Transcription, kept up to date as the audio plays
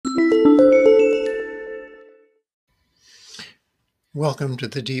Welcome to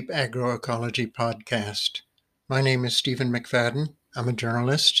the Deep Agroecology Podcast. My name is Stephen McFadden. I'm a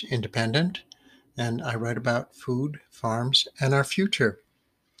journalist, independent, and I write about food, farms, and our future.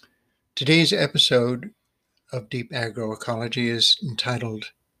 Today's episode of Deep Agroecology is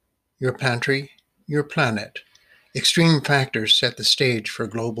entitled Your Pantry, Your Planet. Extreme factors set the stage for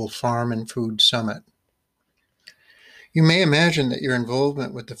Global Farm and Food Summit. You may imagine that your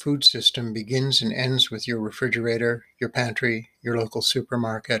involvement with the food system begins and ends with your refrigerator, your pantry, your local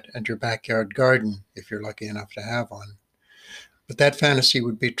supermarket, and your backyard garden, if you're lucky enough to have one. But that fantasy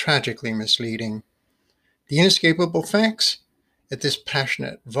would be tragically misleading. The inescapable facts? At this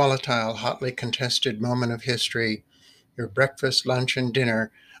passionate, volatile, hotly contested moment of history, your breakfast, lunch, and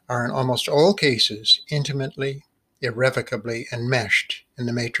dinner are in almost all cases intimately, irrevocably enmeshed in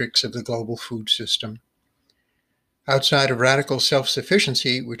the matrix of the global food system. Outside of radical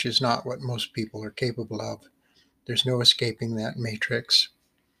self-sufficiency, which is not what most people are capable of, there's no escaping that matrix.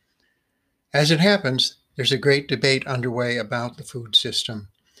 As it happens, there's a great debate underway about the food system,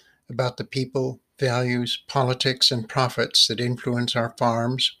 about the people, values, politics, and profits that influence our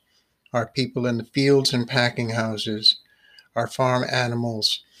farms, our people in the fields and packing houses, our farm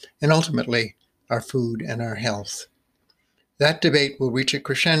animals, and ultimately, our food and our health. That debate will reach a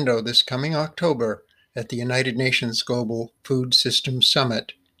crescendo this coming October at the United Nations Global Food Systems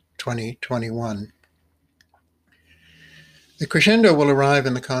Summit 2021. The crescendo will arrive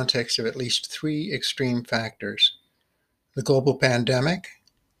in the context of at least three extreme factors: the global pandemic,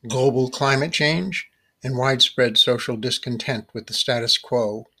 global climate change, and widespread social discontent with the status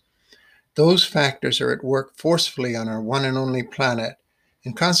quo. Those factors are at work forcefully on our one and only planet,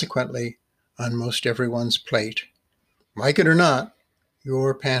 and consequently, on most everyone's plate. Like it or not,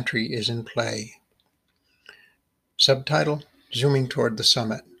 your pantry is in play. Subtitle: Zooming Toward the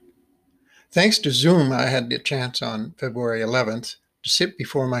Summit. Thanks to Zoom, I had the chance on February 11th to sit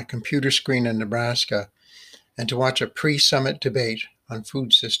before my computer screen in Nebraska and to watch a pre-summit debate on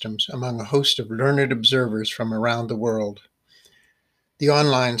food systems among a host of learned observers from around the world. The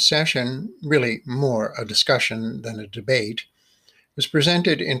online session, really more a discussion than a debate, was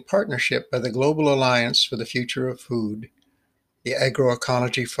presented in partnership by the Global Alliance for the Future of Food, the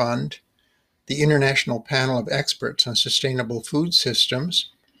Agroecology Fund, the International Panel of Experts on Sustainable Food Systems,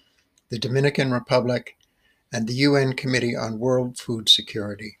 the Dominican Republic, and the UN Committee on World Food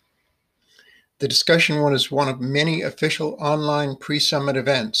Security. The discussion was one of many official online pre-summit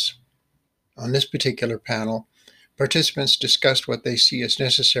events. On this particular panel, participants discussed what they see as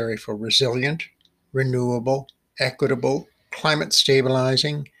necessary for resilient, renewable, equitable,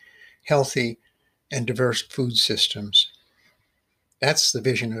 climate-stabilizing, healthy, and diverse food systems. That's the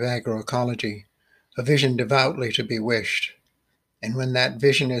vision of agroecology, a vision devoutly to be wished. And when that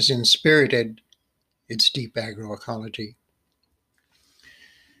vision is inspirited, it's deep agroecology.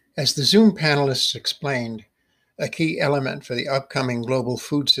 As the Zoom panelists explained, a key element for the upcoming Global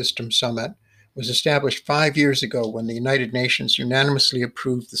Food Systems Summit was established 5 years ago when the United Nations unanimously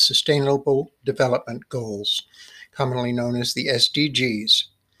approved the Sustainable Development Goals, commonly known as the SDGs.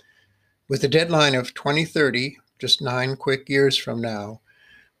 With a deadline of 2030, just 9 quick years from now,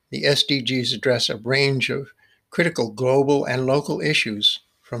 the SDGs address a range of critical global and local issues,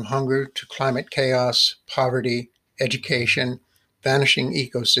 from hunger to climate chaos, poverty, education, vanishing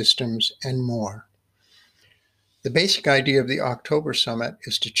ecosystems, and more. The basic idea of the October Summit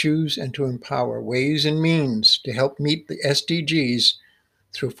is to choose and to empower ways and means to help meet the SDGs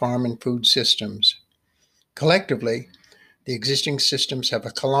through farm and food systems. Collectively, the existing systems have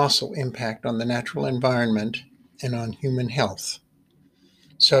a colossal impact on the natural environment and on human health.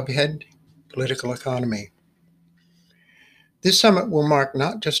 Subhead: Political Economy. This summit will mark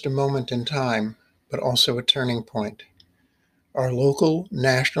not just a moment in time, but also a turning point. Our local,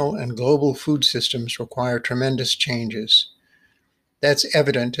 national, and global food systems require tremendous changes. That's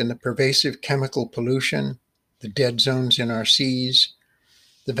evident in the pervasive chemical pollution, the dead zones in our seas,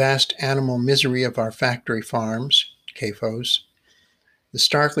 the vast animal misery of our factory farms, CAFOs, the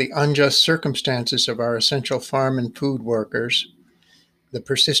starkly unjust circumstances of our essential farm and food workers, the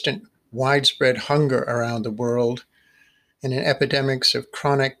persistent widespread hunger around the world, and in epidemics of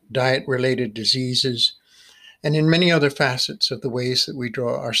chronic diet-related diseases, and in many other facets of the ways that we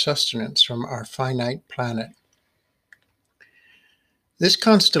draw our sustenance from our finite planet. This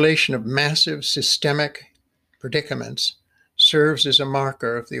constellation of massive systemic predicaments serves as a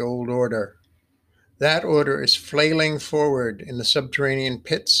marker of the old order. That order is flailing forward in the subterranean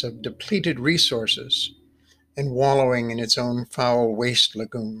pits of depleted resources and wallowing in its own foul waste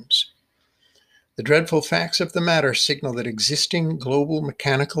lagoons. The dreadful facts of the matter signal that existing global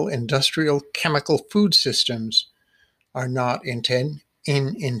mechanical, industrial, chemical food systems are not in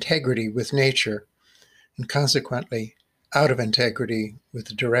integrity with nature, and consequently out of integrity with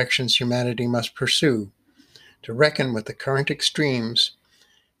the directions humanity must pursue to reckon with the current extremes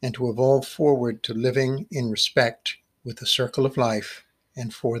and to evolve forward to living in respect with the circle of life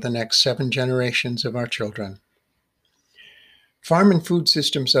and for the next 7 generations of our children. Farm and food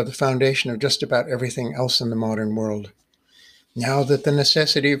systems are the foundation of just about everything else in the modern world. Now that the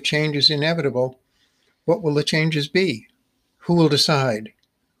necessity of change is inevitable, what will the changes be? Who will decide?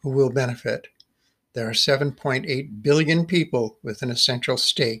 Who will benefit? There are 7.8 billion people with an essential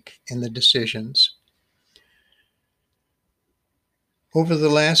stake in the decisions. Over the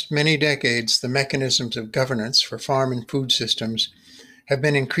last many decades, the mechanisms of governance for farm and food systems have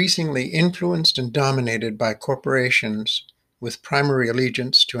been increasingly influenced and dominated by corporations with primary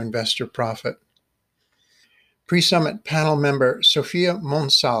allegiance to investor profit. Pre-summit panel member Sophia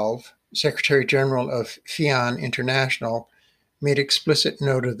Monsalve, Secretary General of FIAN International, made explicit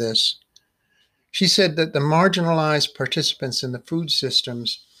note of this. She said that the marginalized participants in the food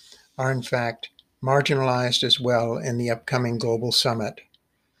systems are in fact marginalized as well in the upcoming global summit.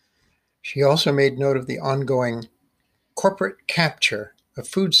 She also made note of the ongoing corporate capture of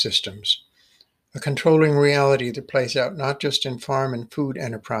food systems, a controlling reality that plays out not just in farm and food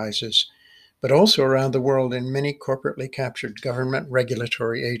enterprises, but also around the world in many corporately captured government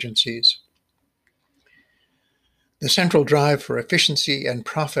regulatory agencies. The central drive for efficiency and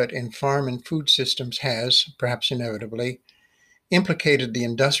profit in farm and food systems has, perhaps inevitably, implicated the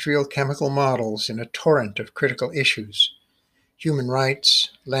industrial chemical models in a torrent of critical issues: human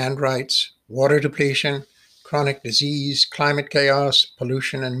rights, land rights, water depletion, chronic disease, climate chaos,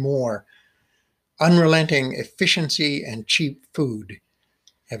 pollution, and more. Unrelenting efficiency and cheap food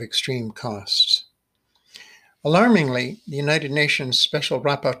have extreme costs. Alarmingly, the United Nations Special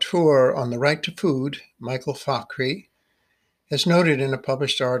Rapporteur on the Right to Food, Michael Fakhri, has noted in a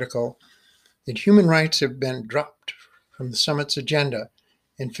published article that human rights have been dropped from the summit's agenda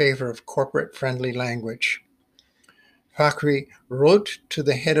in favor of corporate-friendly language. Fakhri wrote to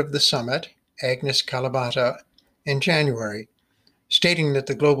the head of the summit, Agnes Kalibata, in January, stating that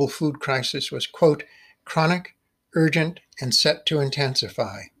the global food crisis was, quote, chronic, urgent, and set to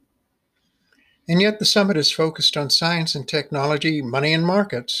intensify. And yet the summit is focused on science and technology, money and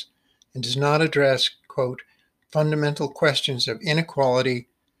markets, and does not address, quote, fundamental questions of inequality,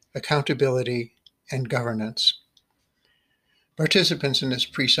 accountability, and governance. Participants in this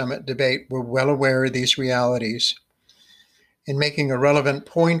pre-summit debate were well aware of these realities. In making a relevant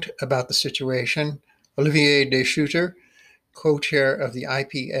point about the situation, Olivier De Schutter, co-chair of the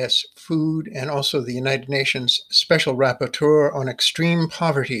IPS Food and also the United Nations Special Rapporteur on Extreme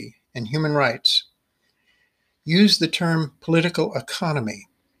Poverty and Human Rights, used the term political economy.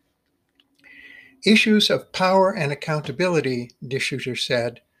 Issues of power and accountability, De Schutter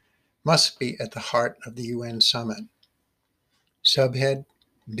said, must be at the heart of the UN summit. Subhead,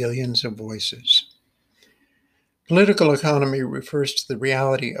 billions of voices. Political economy refers to the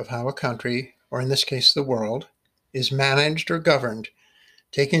reality of how a country, or in this case the world, is managed or governed,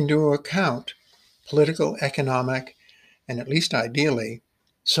 taking into account political, economic, and at least ideally,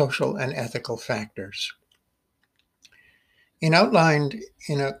 social and ethical factors. Outlined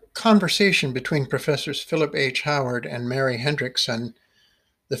in a conversation between Professors Philip H. Howard and Mary Hendrickson,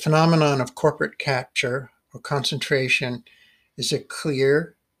 the phenomenon of corporate capture or concentration is a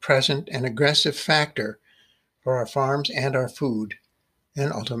clear, present, and aggressive factor for our farms and our food,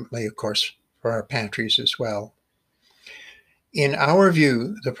 and ultimately, of course, for our pantries as well. In our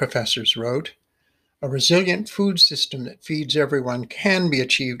view, the professors wrote, a resilient food system that feeds everyone can be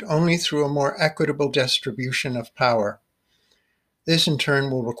achieved only through a more equitable distribution of power. This in turn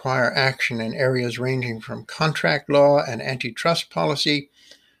will require action in areas ranging from contract law and antitrust policy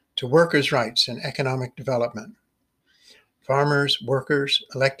to workers' rights and economic development. Farmers, workers,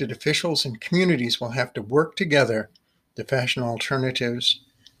 elected officials, and communities will have to work together to fashion alternatives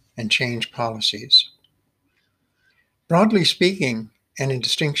and change policies. Broadly speaking, and in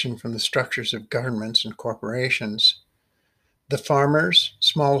distinction from the structures of governments and corporations, the farmers,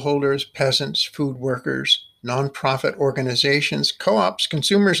 smallholders, peasants, food workers, nonprofit organizations, co-ops,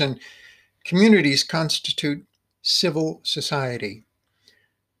 consumers, and communities constitute civil society.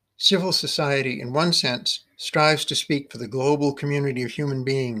 Civil society, in one sense, strives to speak for the global community of human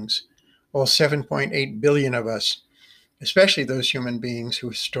beings, all 7.8 billion of us, especially those human beings who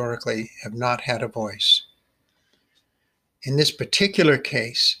historically have not had a voice. In this particular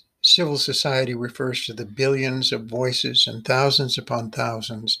case, civil society refers to the billions of voices and thousands upon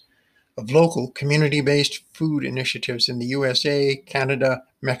thousands of local community-based food initiatives in the USA, Canada,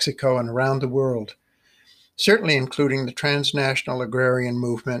 Mexico, and around the world, certainly including the transnational agrarian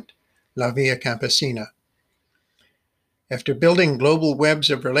movement, La Via Campesina. After building global webs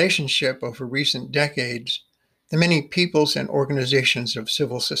of relationship over recent decades, the many peoples and organizations of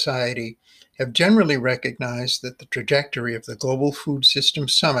civil society have generally recognized that the trajectory of the Global Food System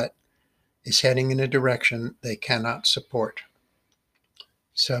Summit is heading in a direction they cannot support.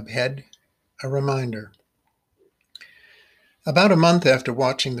 Subhead: A reminder. About a month after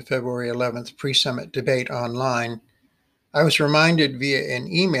watching the February 11th pre-summit debate online, I was reminded via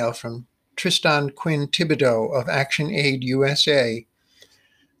an email from Tristan Quinn Thibodeau of ActionAid USA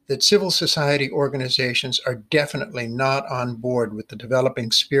that civil society organizations are definitely not on board with the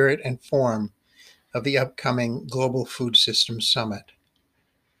developing spirit and form of the upcoming Global Food Systems Summit.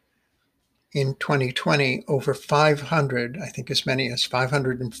 In 2020, over 500, I think as many as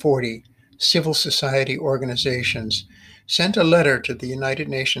 540, civil society organizations sent a letter to the United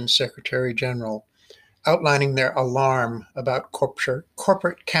Nations Secretary General outlining their alarm about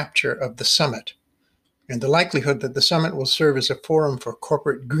corporate capture of the summit and the likelihood that the summit will serve as a forum for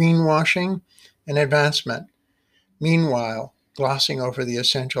corporate greenwashing and advancement, meanwhile glossing over the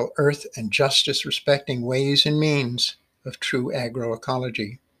essential earth and justice respecting ways and means of true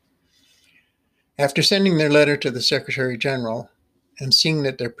agroecology. After sending their letter to the Secretary General and seeing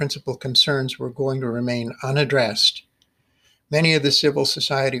that their principal concerns were going to remain unaddressed, many of the civil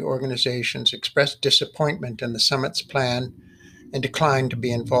society organizations expressed disappointment in the summit's plan and declined to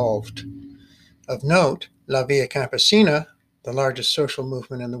be involved. Of note, La Via Campesina, the largest social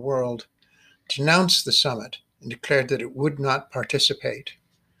movement in the world, denounced the summit and declared that it would not participate.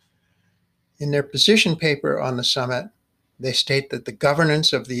 In their position paper on the summit, they state that the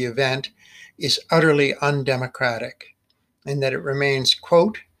governance of the event is utterly undemocratic and that it remains,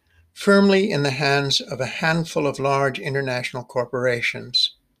 quote, firmly in the hands of a handful of large international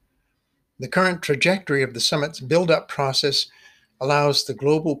corporations. The current trajectory of the summit's build-up process allows the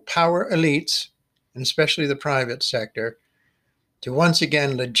global power elites, and especially the private sector, to once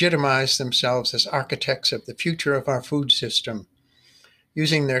again legitimize themselves as architects of the future of our food system,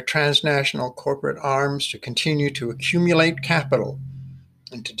 using their transnational corporate arms to continue to accumulate capital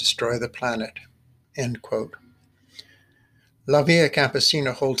and to destroy the planet, end quote. La Via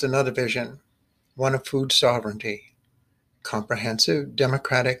Campesina holds another vision, one of food sovereignty, comprehensive,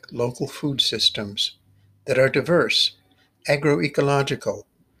 democratic local food systems that are diverse, agroecological,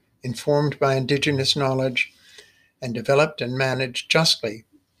 informed by indigenous knowledge, and developed and managed justly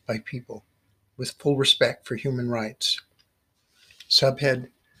by people with full respect for human rights. Subhead: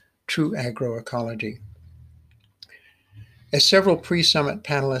 True Agroecology. As several pre-summit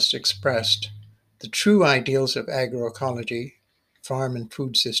panelists expressed, the true ideals of agroecology, farm and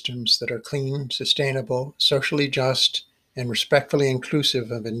food systems that are clean, sustainable, socially just, and respectfully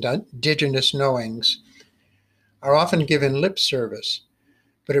inclusive of indigenous knowings, are often given lip service,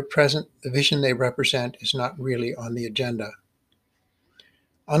 but at present the vision they represent is not really on the agenda.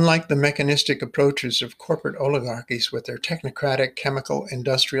 Unlike the mechanistic approaches of corporate oligarchies with their technocratic chemical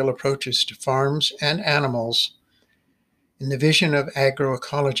industrial approaches to farms and animals, in the vision of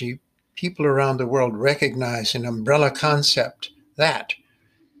agroecology, people around the world recognize an umbrella concept that,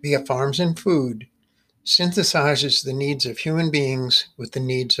 via farms and food, synthesizes the needs of human beings with the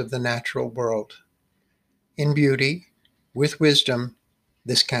needs of the natural world. In beauty, with wisdom,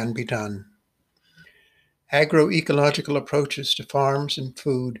 this can be done. Agroecological approaches to farms and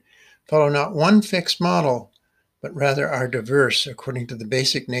food follow not one fixed model, but rather are diverse according to the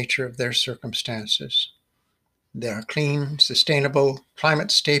basic nature of their circumstances. They are clean, sustainable,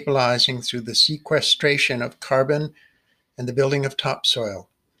 climate stabilizing through the sequestration of carbon and the building of topsoil.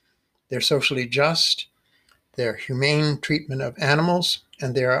 They're socially just, they're humane treatment of animals,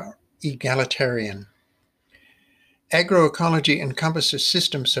 and they are egalitarian. Agroecology encompasses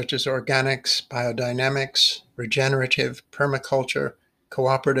systems such as organics, biodynamics, regenerative, permaculture,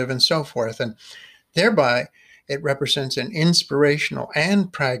 cooperative, and so forth, and thereby it represents an inspirational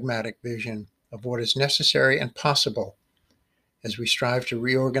and pragmatic vision of what is necessary and possible as we strive to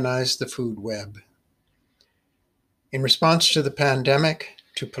reorganize the food web. In response to the pandemic,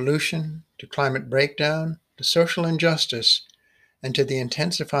 to pollution, to climate breakdown, to social injustice, and to the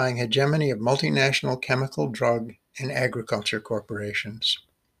intensifying hegemony of multinational chemical, drug, and agriculture corporations.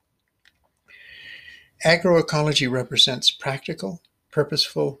 Agroecology represents practical,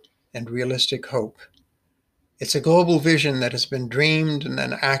 purposeful, and realistic hope. It's a global vision that has been dreamed and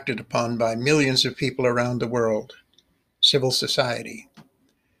then acted upon by millions of people around the world, civil society.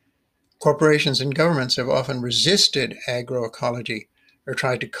 Corporations and governments have often resisted agroecology or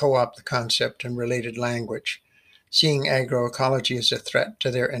tried to co-opt the concept and related language, seeing agroecology as a threat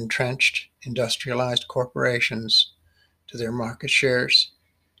to their entrenched, industrialized corporations, to their market shares,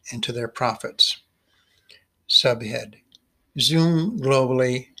 and to their profits. Subhead: Zoom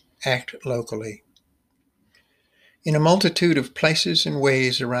globally, act locally. In a multitude of places and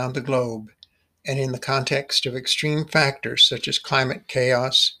ways around the globe, and in the context of extreme factors such as climate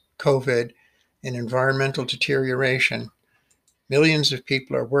chaos, COVID, and environmental deterioration, millions of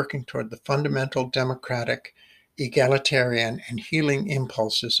people are working toward the fundamental democratic, egalitarian, and healing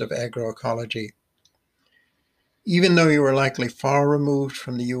impulses of agroecology. Even though you are likely far removed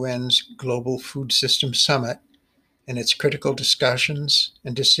from the UN's Global Food System Summit and its critical discussions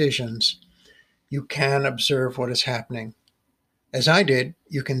and decisions, you can observe what is happening. As I did,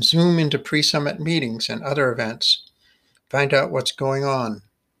 you can zoom into pre-summit meetings and other events, find out what's going on.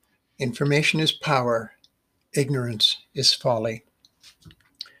 Information is power. Ignorance is folly.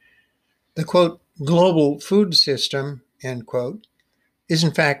 The, quote, global food system, end quote, is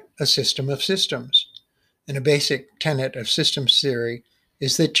in fact a system of systems. And a basic tenet of systems theory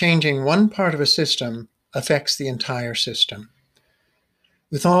is that changing one part of a system affects the entire system.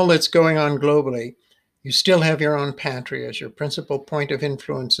 With all that's going on globally, you still have your own pantry as your principal point of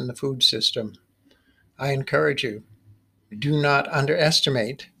influence in the food system. I encourage you, do not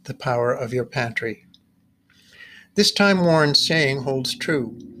underestimate the power of your pantry. This time-worn saying holds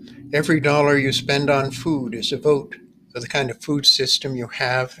true. Every dollar you spend on food is a vote for the kind of food system you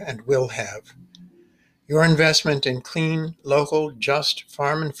have and will have. Your investment in clean, local, just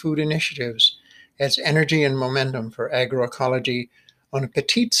farm and food initiatives adds energy and momentum for agroecology on a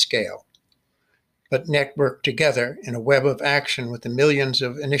petite scale, but networked together in a web of action with the millions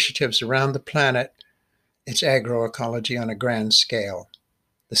of initiatives around the planet, it's agroecology on a grand scale,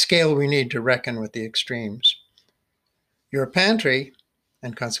 the scale we need to reckon with the extremes. Your pantry,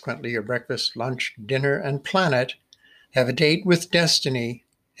 and consequently your breakfast, lunch, dinner, and planet, have a date with destiny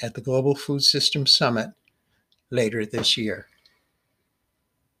at the Global Food System Summit later this year.